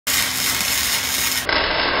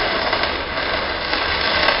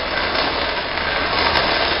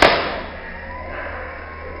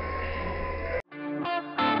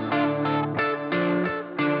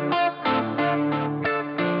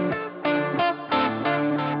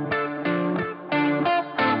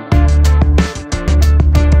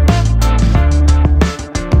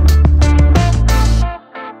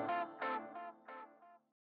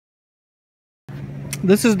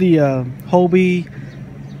This is the Hobie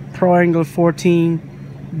Proangler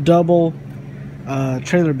 14 double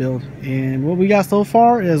trailer build, and what we got so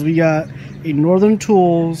far is we got a Northern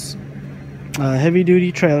Tools heavy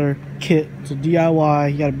duty trailer kit. It's a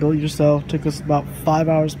DIY, you got to build it yourself. Took us about 5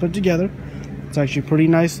 hours to put together. It's actually a pretty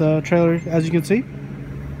nice trailer, as you can see.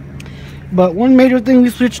 But one major thing we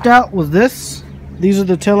switched out was this. These are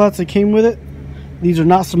the taillights that came with it. These are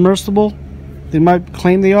not submersible. They might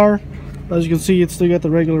claim they are, but as you can see, it's still got the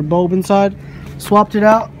regular bulb inside. Swapped it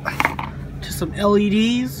out to some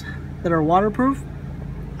LEDs that are waterproof.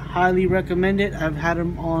 Highly recommend it. I've had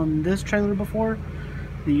them on this trailer before,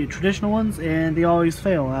 the traditional ones, and they always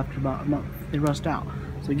fail after about a month. They rust out.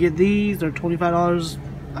 So get these. They're $25,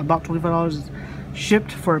 about $25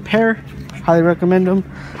 shipped for a pair. Highly recommend them.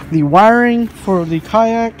 The wiring for the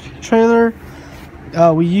kayak trailer,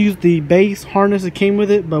 we used the base harness that came with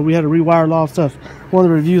it, but we had to rewire a lot of stuff. One of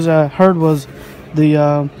the reviews I heard was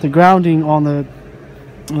the grounding on the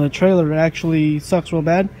trailer actually sucks real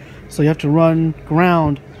bad, so you have to run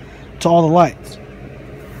ground to all the lights.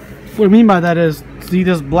 What I mean by that is, see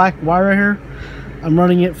this black wire right here? I'm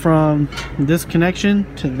running it from this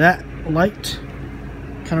connection to that light.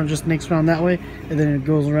 Kind of just snakes around that way, and then it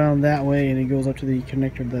goes around that way, and it goes up to the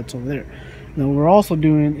connector that's over there. Now what we're also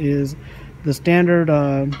doing is the standard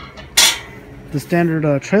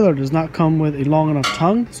trailer does not come with a long enough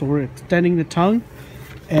tongue, so we're extending the tongue,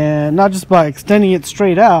 and not just by extending it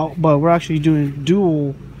straight out, but we're actually doing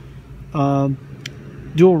dual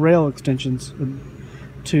rail extensions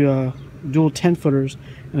to dual 10-footers,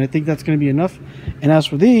 and I think that's going to be enough. And as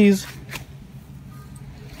for these,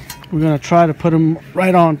 we're going to try to put them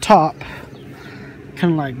right on top,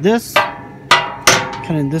 kind of like this,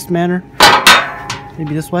 kind of in this manner,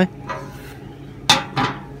 maybe this way.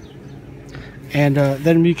 And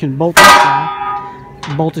then we can bolt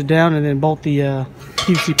it down, and then bolt the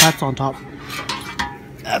PVC pipes on top.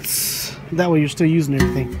 That way you're still using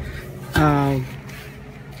everything.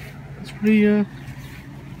 It's pretty.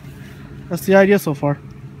 That's the idea so far.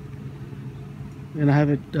 And I have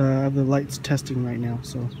it. I have the lights testing right now,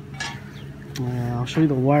 so I'll show you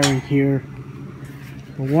the wiring here.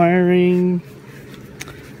 The wiring,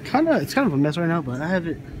 it's kind of a mess right now, but I have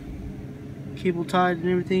it cable tied and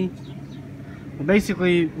everything. But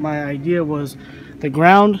basically, my idea was the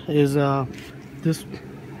ground is this.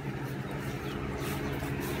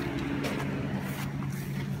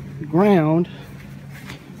 The ground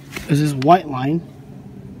is this white line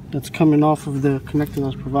that's coming off of the connector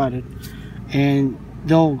that's provided, and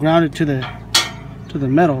they'll ground it to the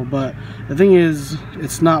metal. But the thing is,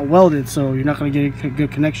 it's not welded, so you're not going to get a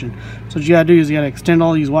good connection. So what you gotta do is you gotta extend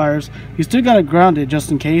all these wires. You still gotta ground it just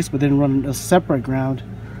in case, but then run a separate ground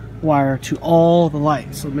wire to all the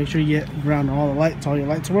lights. So make sure you get ground on all the lights. All your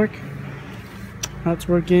lights work. That's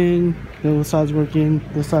working. The other side's working.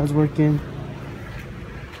 This side's working.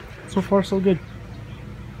 So far, so good.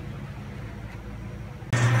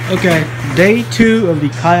 Okay, day 2 of the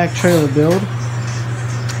kayak trailer build.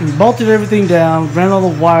 We bolted everything down, ran all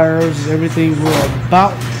the wires, everything. We're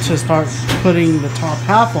about to start putting the top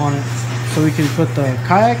half on it so we can put the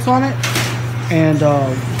kayaks on it. And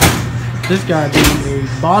this guy, being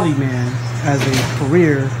a body man as a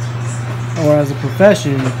career or as a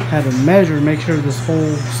profession, had to measure, make sure this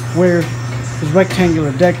whole square, this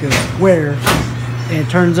rectangular deck is square. And it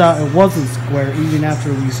turns out it wasn't square even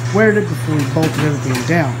after we squared it before we bolted everything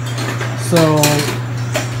down. So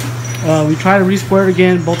we tried to re-square it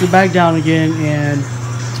again, bolt it back down again, and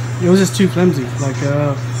it was just too flimsy. Like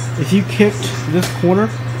if you kicked this corner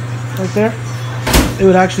right there, it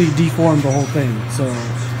would actually deform the whole thing. So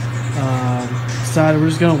decided we're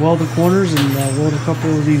just going to weld the corners and weld a couple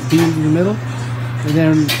of these beams in the middle, and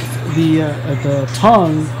then the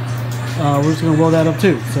tongue, we're just going to weld that up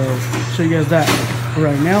too. So I'll show you guys that. For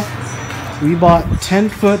right now, we bought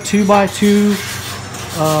 10-foot 2x2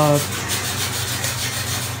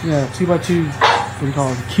 2x2, what do you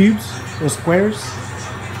call it, cubes or squares,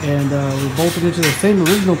 and we bolted into the same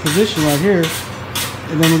original position right here,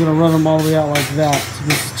 and then we're going to run them all the way out like that. So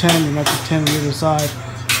this is 10 and that's a 10 on the other side,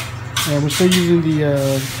 and we're still using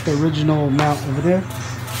the original mount over there,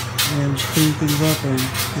 and just clean things up, and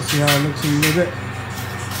we'll see how it looks in a little bit.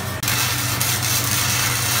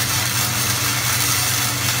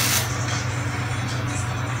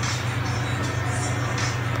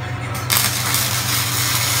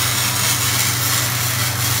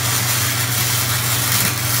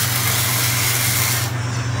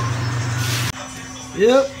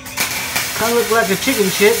 Yep, kind of look like a chicken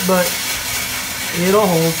shit, but it'll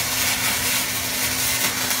hold.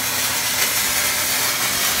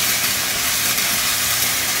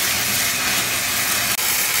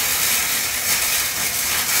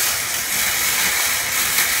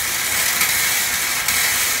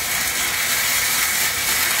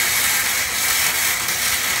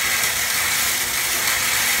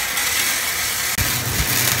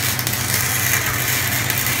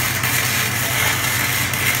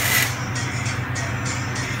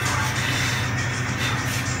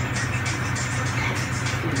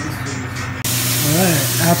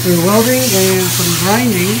 after welding and some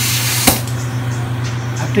grinding,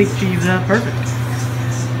 I think she's perfect.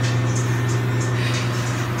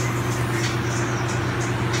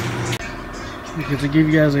 To give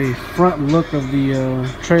you guys a front look of the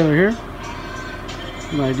trailer here,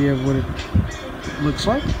 an idea of what it looks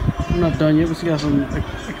like. We're not done yet. We still got some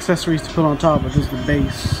accessories to put on top, but this is the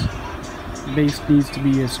base. The base needs to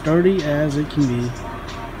be as sturdy as it can be.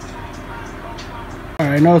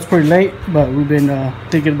 Alright, I know it's pretty late, but we've been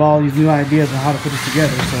thinking of all these new ideas on how to put this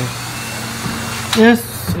together. So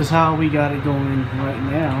this is how we got it going right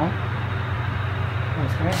now.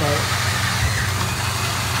 That's right.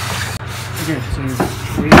 Okay, so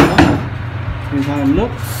here's how it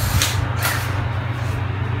looks.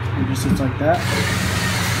 It just sits like that.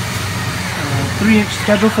 3-inch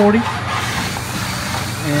schedule 40.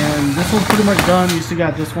 And this one's pretty much done. You still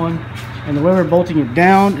got this one. And the way we're bolting it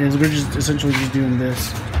down is we're just essentially just doing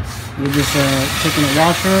this. We're just taking a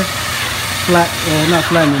washer, not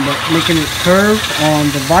flattening, but making it curve on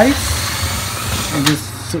the vise. And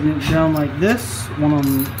just sitting it down like this. One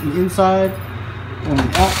on the inside, one on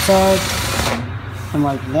the outside. And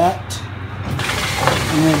like that,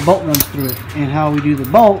 and then a bolt runs through it. And how we do the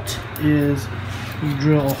bolt is you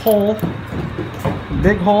drill a hole, a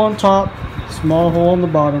big hole on top, small hole on the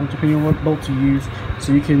bottom, depending on what bolt you use.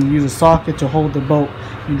 So you can use a socket to hold the bolt.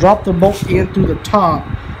 You drop the bolt in through the top,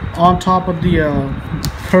 on top of the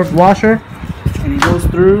curved washer, and it goes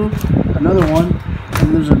through another one.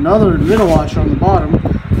 And there's another little washer on the bottom,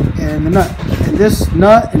 and the nut. And this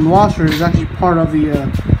nut and washer is actually part of the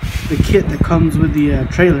kit that comes with the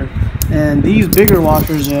trailer. And these bigger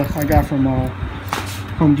washers I got from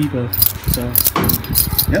Home Depot. So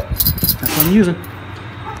yep, that's what I'm using,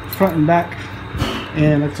 front and back.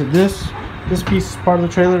 And like I said, this piece is part of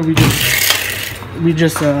the trailer. We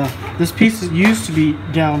just this piece used to be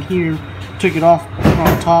down here, took it off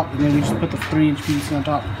on top, and then we just put the 3-inch piece on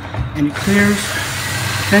top, and it clears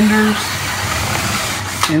fenders.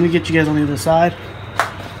 And we get you guys on the other side.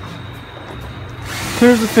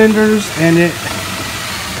 Clears the fenders, and it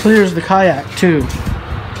clears the kayak too.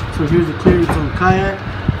 So here's the clearance on the kayak.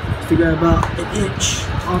 So you got about 1 inch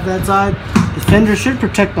off that side. The fender should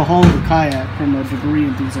protect the hull of the kayak from debris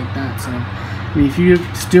and things like that. So I mean, if you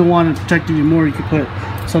still want to protect it even more, you could put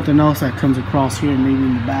something else that comes across here, maybe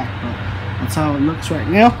in the back. But that's how it looks right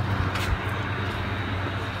now.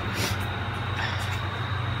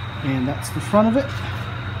 And that's the front of it.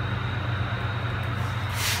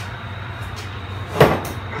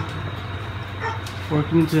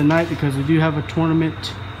 Working into the night because we do have a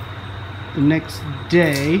tournament the next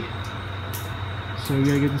day, so we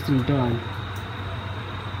gotta get this thing done.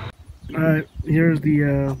 Alright, here's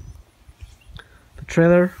the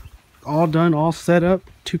trailer, all done, all set up,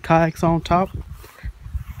 2 kayaks on top,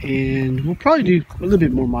 and we'll probably do a little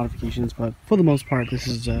bit more modifications, but for the most part this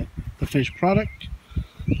is the finished product.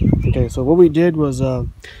 Okay, so what we did was, like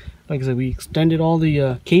I said, we extended all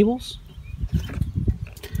the cables.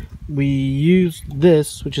 We used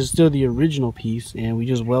this, which is still the original piece, and we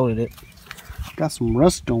just welded it. Got some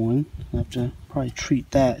rust going. I have to probably treat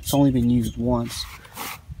that. It's only been used once.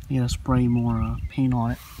 You gotta spray more paint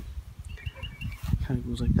on it. Kind of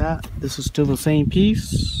goes like that. This is still the same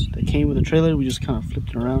piece that came with the trailer. We just kind of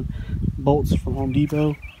flipped it around. Bolts from Home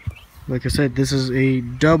Depot. Like I said, this is a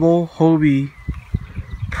double Hobie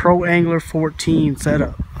Pro Angler 14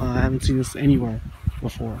 setup. I haven't seen this anywhere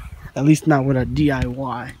before. At least not with a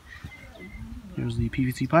DIY. Here's the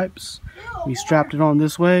PVC pipes. We strapped it on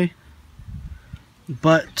this way,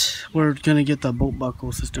 but we're gonna get the bolt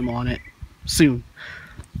buckle system on it soon.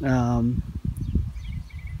 So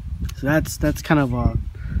that's kind of a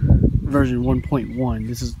version 1.1.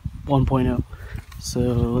 This is 1.0. So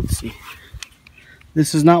let's see.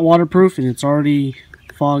 This is not waterproof, and it's already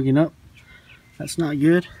fogging up. That's not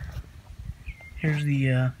good. Here's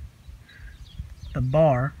the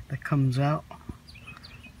bar that comes out.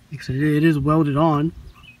 It is welded on.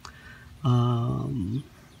 The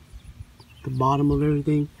bottom of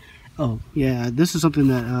everything. Oh yeah, this is something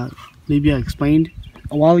that maybe I explained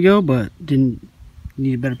a while ago, but didn't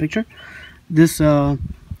need a better picture. This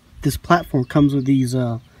this platform comes with these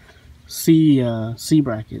C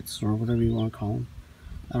brackets, or whatever you want to call them.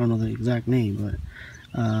 I don't know the exact name, but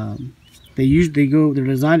they're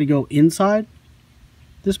designed to go inside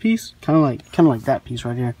this piece, kind of like that piece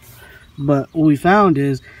right here. But what we found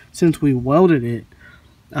is, since we welded it,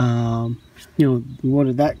 you know, we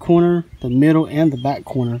welded that corner, the middle, and the back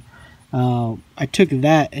corner. I took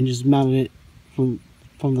that and just mounted it from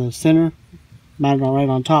the center, mounted it right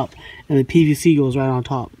on top, and the PVC goes right on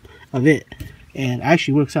top of it, and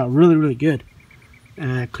actually works out really good.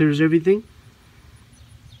 Clears everything.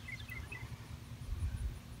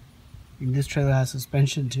 And this trailer has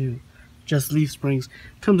suspension too, just leaf springs.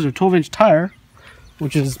 Comes with a 12-inch tire,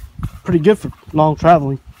 which is pretty good for long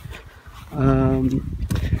traveling.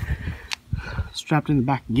 Strapped in the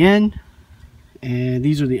back again. And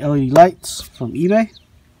these are the LED lights from eBay.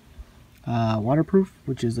 Waterproof,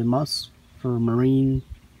 which is a must for marine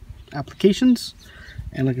applications.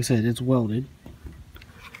 And like I said, it's welded.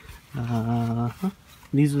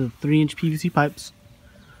 These are the 3-inch PVC pipes.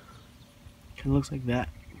 Kind of looks like that.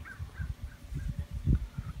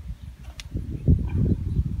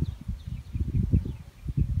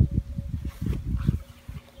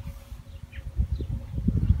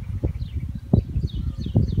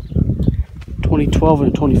 ...2012 and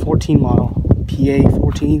a 2014 model. PA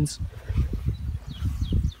 14s.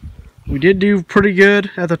 We did do pretty good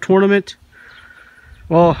at the tournament.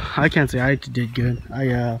 Well, I can't say I did good.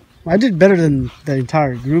 I did better than the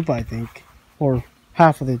entire group, I think. Or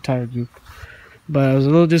half of the entire group. But I was a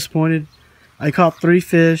little disappointed. I caught 3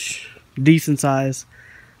 fish, decent size,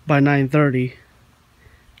 by 9:30.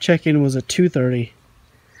 Check-in was at 2:30.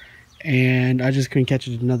 And I just couldn't catch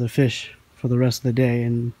another fish for the rest of the day.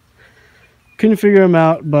 And couldn't figure him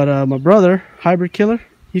out. But my brother, Hybrid Killer,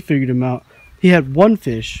 he figured him out. He had 1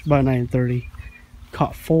 fish by 9:30.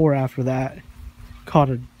 Caught 4 after that. Caught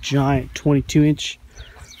a giant 22-inch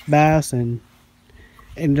bass and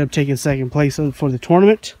ended up taking 2nd place for the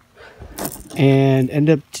tournament. And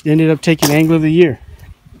ended up taking Angler of the Year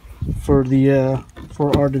for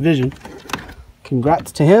our division.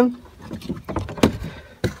 Congrats to him.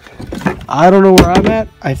 I don't know where I'm at.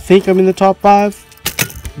 I think I'm in the top 5.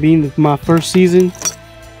 Being my first season,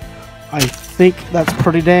 I think that's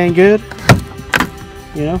pretty dang good.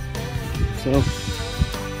 You know? So,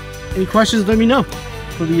 any questions, let me know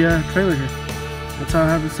for the trailer here. That's how I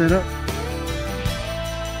have it set up.